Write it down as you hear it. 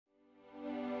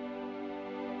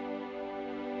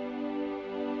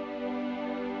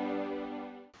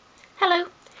Hello!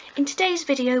 In today's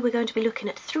video we're going to be looking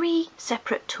at 3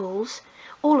 separate tools,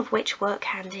 all of which work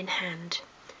hand in hand.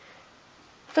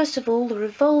 First of all, the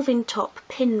revolving top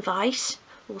pin vise,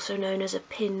 also known as a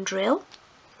pin drill,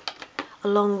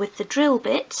 along with the drill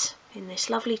bits in this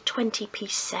lovely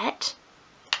 20-piece set,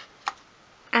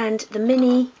 and the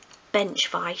mini bench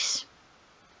vise.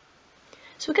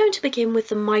 So we're going to begin with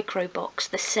the micro box,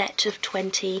 the set of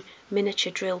 20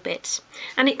 miniature drill bits,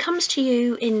 and it comes to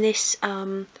you in this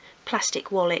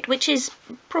plastic wallet, which is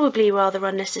probably rather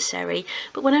unnecessary,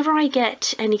 but whenever I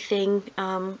get anything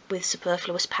with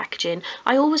superfluous packaging,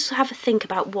 I always have a think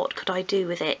about what could I do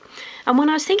with it. And when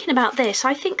I was thinking about this,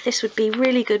 I think this would be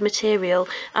really good material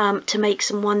to make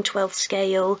some 1/12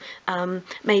 scale,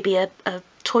 maybe a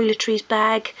toiletries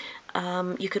bag.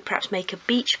 You could perhaps make a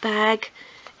beach bag.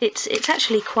 It's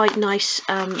actually quite nice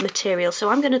material, so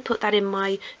I'm going to put that in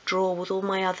my drawer with all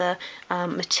my other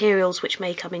materials which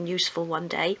may come in useful one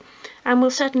day, and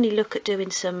we'll certainly look at doing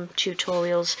some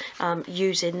tutorials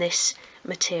using this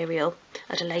material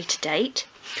at a later date.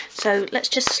 So let's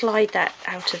just slide that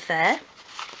out of there.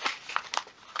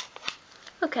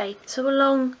 Okay, so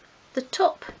along the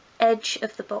top edge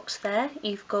of the box there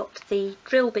you've got the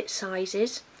drill bit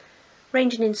sizes,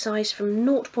 ranging in size from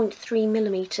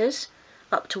 0.3mm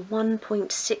up to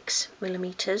 1.6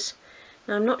 millimeters.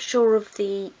 Now I'm not sure of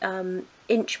the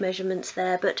inch measurements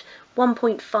there, but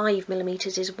 1.5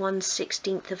 millimeters is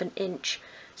 1/16 of an inch,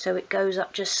 so it goes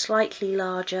up just slightly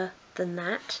larger than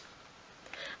that.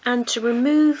 And to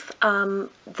remove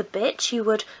the bit, you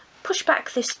would push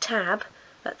back this tab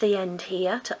at the end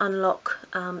here to unlock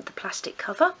the plastic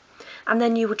cover, and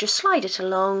then you would just slide it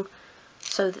along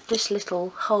so that this little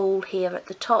hole here at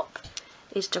the top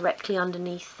is directly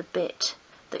underneath the bit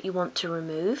that you want to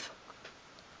remove,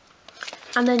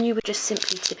 and then you would just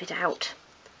simply tip it out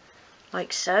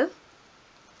like so.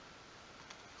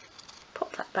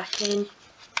 Pop that back in,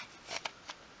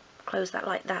 close that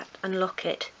like that and lock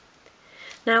it.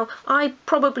 Now I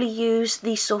probably use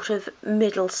these sort of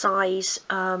middle size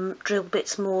drill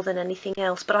bits more than anything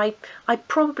else, but I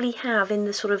probably have, in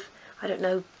the sort of, I don't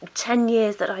know, 10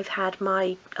 years that I've had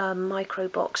my micro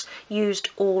box, used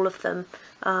all of them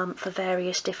for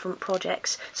various different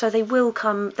projects, so they will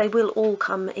all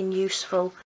come in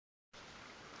useful.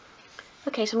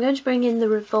 Okay, so I'm going to bring in the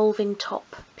revolving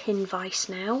top pin vise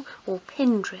now, or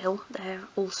pin drill they're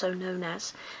also known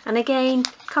as, and again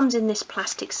comes in this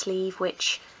plastic sleeve,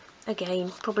 which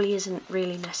again probably isn't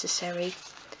really necessary.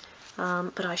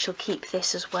 But I shall keep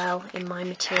this as well in my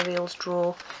materials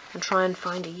drawer and try and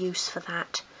find a use for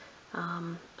that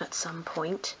at some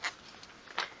point.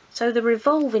 So the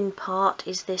revolving part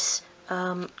is this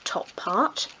top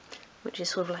part, which is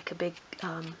sort of like a big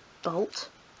bolt,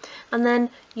 and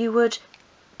then you would,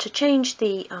 to change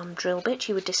the drill bit,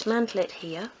 you would dismantle it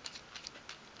here,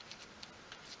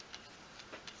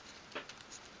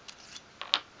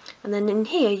 and then in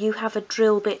here you have a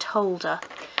drill bit holder.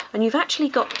 And you've actually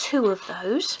got 2 of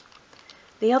those.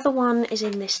 The other one is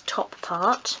in this top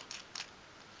part,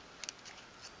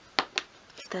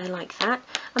 there like that.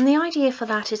 And the idea for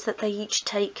that is that they each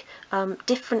take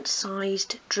different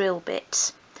sized drill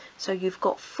bits. So you've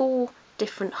got 4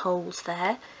 different holes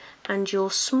there, and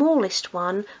your smallest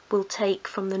one will take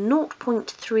from the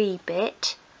 0.3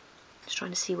 bit, just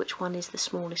trying to see which one is the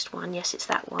smallest one, yes it's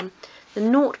that one, the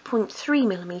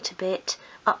 0.3mm bit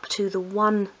up to the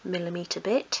 1mm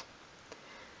bit,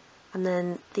 and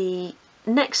then the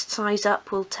next size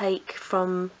up will take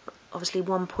from obviously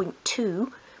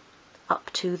 1.2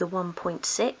 up to the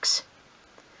 1.6,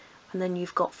 and then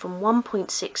you've got from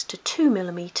 1.6 to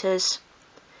 2mm,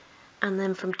 and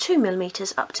then from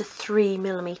 2mm up to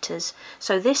 3mm.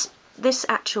 So this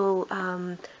actual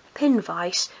pin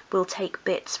vise will take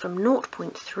bits from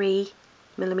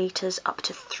 0.3mm up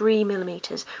to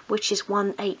 3mm, which is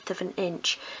 1/8 of an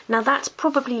inch. Now that's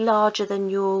probably larger than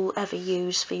you'll ever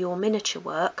use for your miniature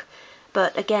work,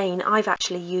 but again I've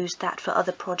actually used that for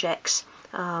other projects,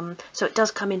 so it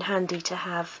does come in handy to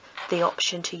have the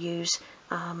option to use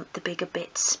the bigger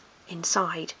bits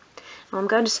inside. Now I'm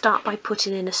going to start by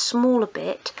putting in a smaller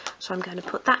bit, so I'm going to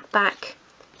put that back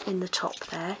in the top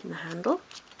there, in the handle,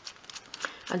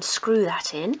 and screw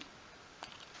that in,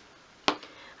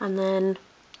 and then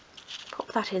pop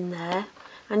that in there,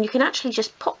 and you can actually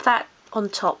just pop that on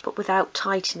top but without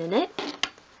tightening it.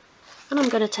 And I'm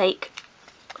going to take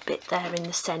a bit there in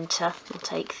the centre. I'll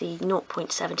take the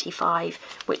 0.75,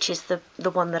 which is the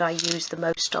one that I use the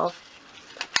most of,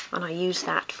 and I use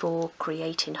that for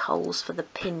creating holes for the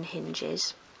pin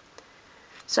hinges.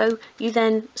 So you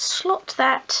then slot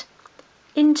that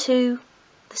into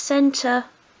the centre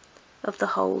of the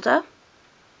holder,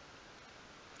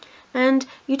 And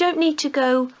you don't need to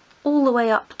go all the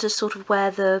way up to sort of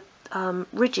where the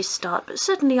ridges start, but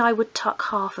certainly I would tuck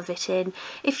half of it in.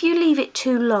 If you leave it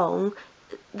too long,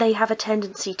 they have a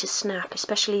tendency to snap,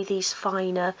 especially these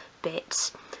finer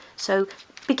bits. So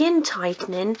begin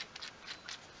tightening,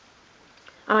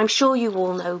 and I'm sure you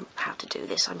all know how to do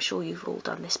this, I'm sure you've all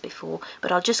done this before,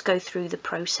 but I'll just go through the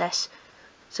process.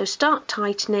 So start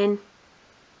tightening,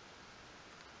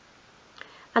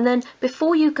 and then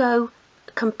before you go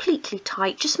completely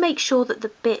tight, just make sure that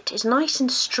the bit is nice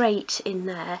and straight in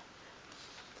there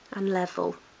and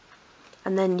level,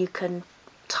 and then you can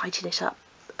tighten it up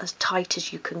as tight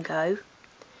as you can go.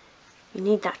 You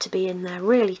need that to be in there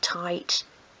really tight,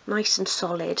 nice and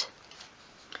solid.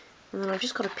 And then I've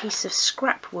just got a piece of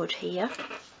scrap wood here,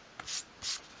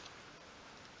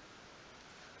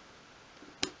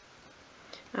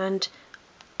 and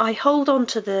I hold on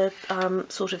to the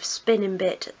sort of spinning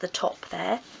bit at the top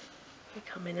there. I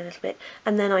come in a little bit,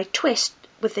 and then I twist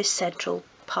with this central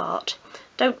part.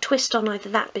 Don't twist on either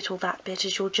that bit or that bit,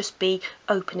 as you'll just be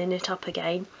opening it up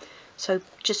again. So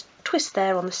just twist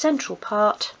there on the central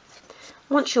part.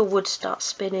 Once your wood starts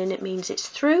spinning, it means it's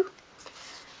through,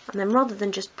 and then rather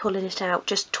than just pulling it out,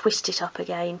 just twist it up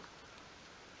again.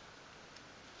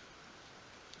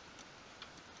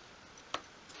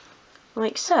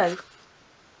 Like so.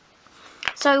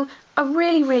 So a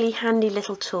really handy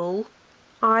little tool.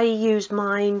 I use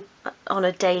mine on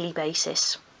a daily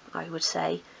basis, I would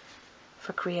say,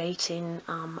 for creating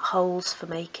holes for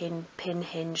making pin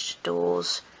hinged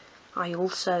doors. I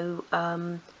also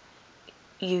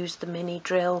use the mini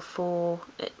drill for,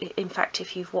 in fact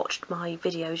if you've watched my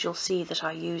videos you'll see that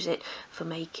I use it for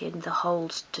making the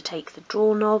holes to take the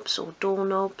drawer knobs or door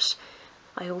knobs.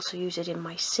 I also use it in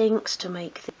my sinks to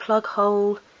make the plug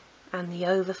hole and the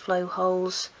overflow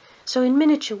holes. So in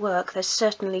miniature work there's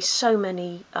certainly so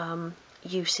many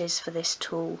uses for this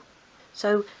tool.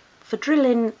 So for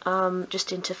drilling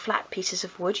just into flat pieces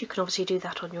of wood, you can obviously do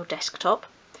that on your desktop,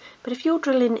 but if you're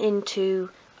drilling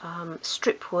into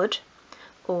strip wood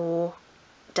or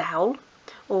dowel,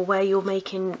 or where you're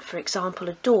making, for example,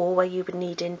 a door where you would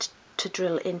need to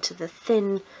drill into the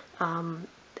thin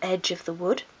edge of the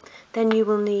wood, then you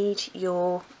will need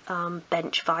your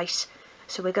bench vise.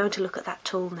 So we're going to look at that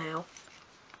tool now.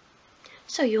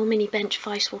 So your mini bench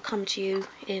vise will come to you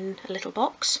in a little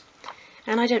box,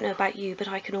 and I don't know about you, but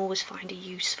I can always find a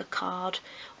use for card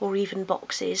or even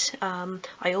boxes.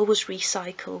 I always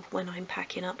recycle when I'm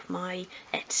packing up my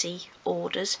Etsy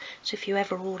orders, so if you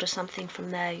ever order something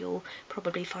from there you'll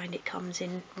probably find it comes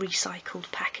in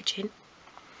recycled packaging.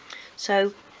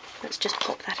 So let's just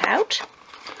pop that out,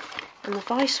 and the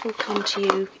vise will come to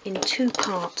you in two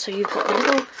parts. So you've got the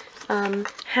little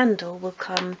handle will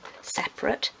come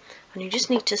separate, and you just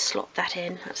need to slot that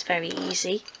in. That's very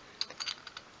easy,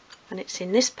 and it's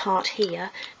in this part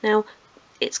here. Now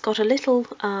it's got a little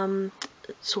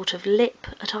sort of lip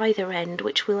at either end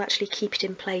which will actually keep it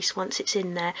in place once it's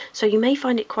in there, so you may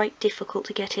find it quite difficult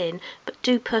to get in, but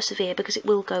do persevere because it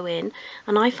will go in,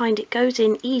 and I find it goes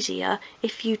in easier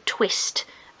if you twist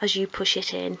as you push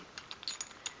it in.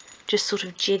 Just sort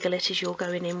of jiggle it as you're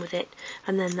going in with it,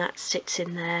 and then that sits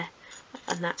in there,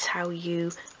 and that's how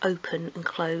you open and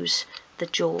close the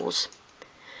jaws.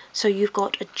 So you've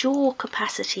got a jaw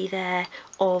capacity there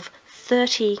of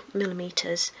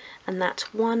 30mm, and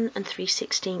that's 1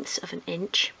 3/16 of an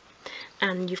inch,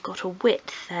 and you've got a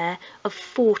width there of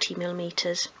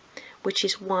 40mm, which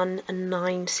is 1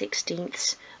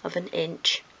 9/16 of an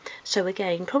inch. So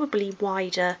again, probably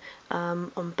wider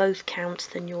on both counts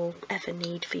than you'll ever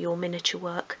need for your miniature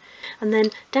work. And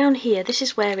then down here, this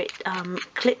is where it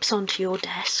clips onto your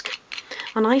desk,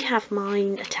 and I have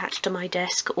mine attached to my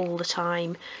desk all the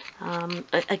time.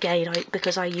 Again,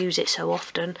 because I use it so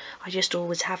often, I just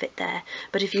always have it there.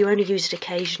 But if you only use it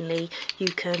occasionally, you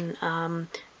can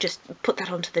just put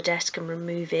that onto the desk and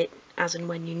remove it as and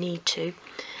when you need to.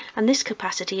 And this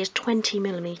capacity is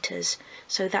 20mm,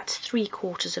 so that's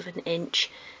 3/4 of an inch,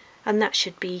 and that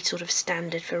should be sort of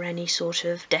standard for any sort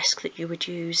of desk that you would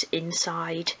use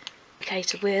inside. Okay,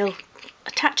 so we'll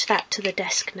attach that to the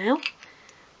desk now,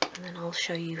 and then I'll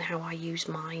show you how I use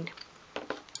mine.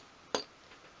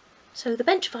 So the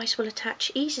bench vise will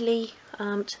attach easily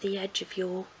to the edge of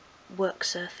your work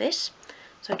surface,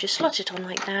 so just slot it on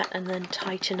like that and then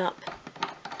tighten up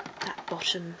that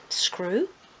bottom screw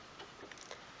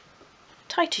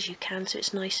tight as you can, so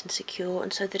it's nice and secure,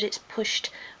 and so that it's pushed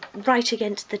right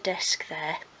against the desk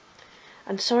there.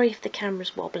 And sorry if the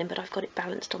camera's wobbling, but I've got it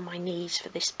balanced on my knees for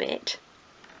this bit,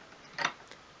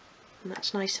 and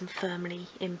that's nice and firmly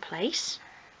in place.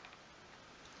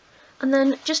 And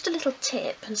then just a little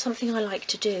tip, and something I like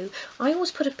to do, I always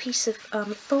put a piece of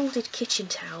folded kitchen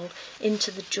towel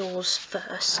into the jaws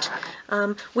first,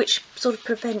 which sort of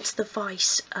prevents the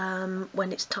vise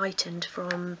when it's tightened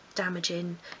from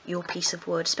damaging your piece of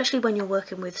wood. Especially when you're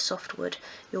working with softwood,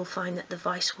 you'll find that the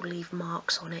vise will leave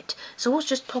marks on it. So always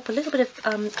just pop a little bit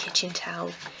of kitchen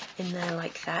towel in there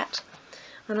like that.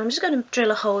 And I'm just going to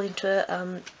drill a hole into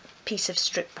a piece of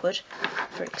strip wood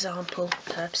for example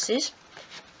purposes.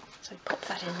 So pop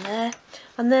that in there,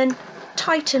 and then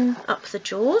tighten up the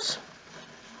jaws.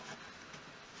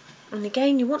 And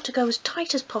again, you want to go as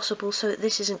tight as possible so that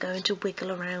this isn't going to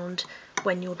wiggle around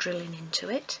when you're drilling into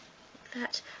it. Like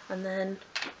that, and then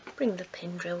bring the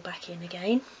pin drill back in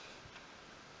again.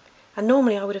 And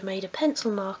normally I would have made a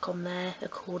pencil mark on there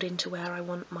according to where I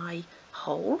want my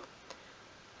hole.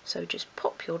 So just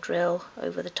pop your drill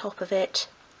over the top of it,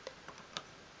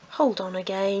 hold on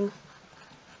again,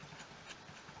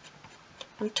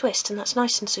 and twist, and that's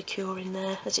nice and secure in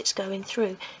there as it's going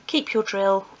through. Keep your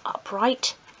drill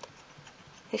upright.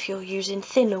 If you're using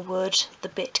thinner wood, the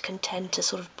bit can tend to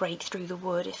sort of break through the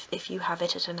wood if you have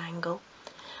it at an angle.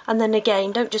 And then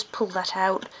again, don't just pull that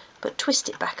out, but twist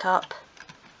it back up,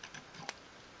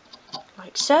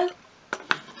 like so.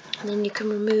 And then you can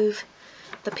remove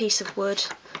the piece of wood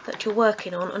that you're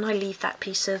working on, and I leave that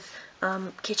piece of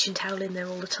kitchen towel in there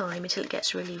all the time until it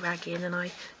gets really raggy, and then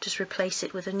I just replace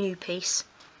it with a new piece.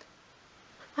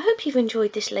 I hope you've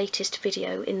enjoyed this latest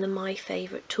video in the My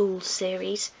Favourite Tools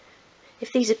series.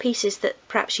 If these are pieces that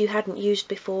perhaps you hadn't used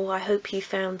before, I hope you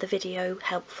found the video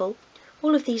helpful.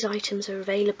 All of these items are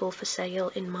available for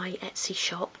sale in my Etsy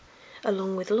shop,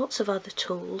 along with lots of other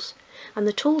tools, and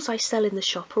the tools I sell in the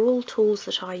shop are all tools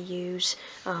that I use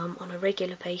on a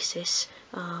regular basis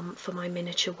for my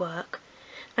miniature work,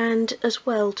 and as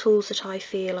well tools that I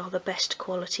feel are the best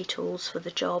quality tools for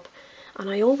the job. And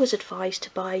I always advise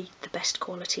to buy the best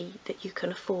quality that you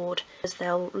can afford, as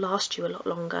they'll last you a lot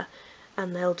longer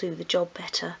and they'll do the job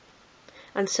better.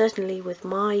 And certainly with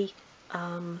my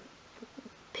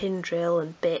pin drill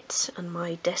and bits and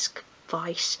my desk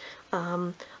vise,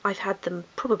 I've had them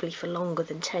probably for longer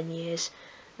than 10 years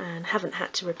and haven't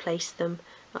had to replace them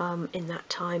in that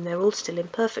time. They're all still in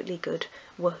perfectly good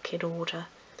working order.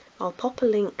 I'll pop a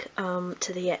link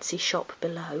to the Etsy shop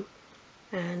below,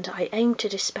 and I aim to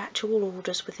dispatch all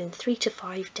orders within 3 to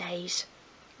 5 days,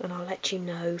 and I'll let you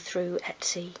know through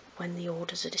Etsy when the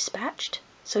orders are dispatched.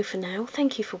 So for now,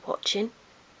 thank you for watching,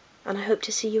 and I hope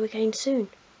to see you again soon.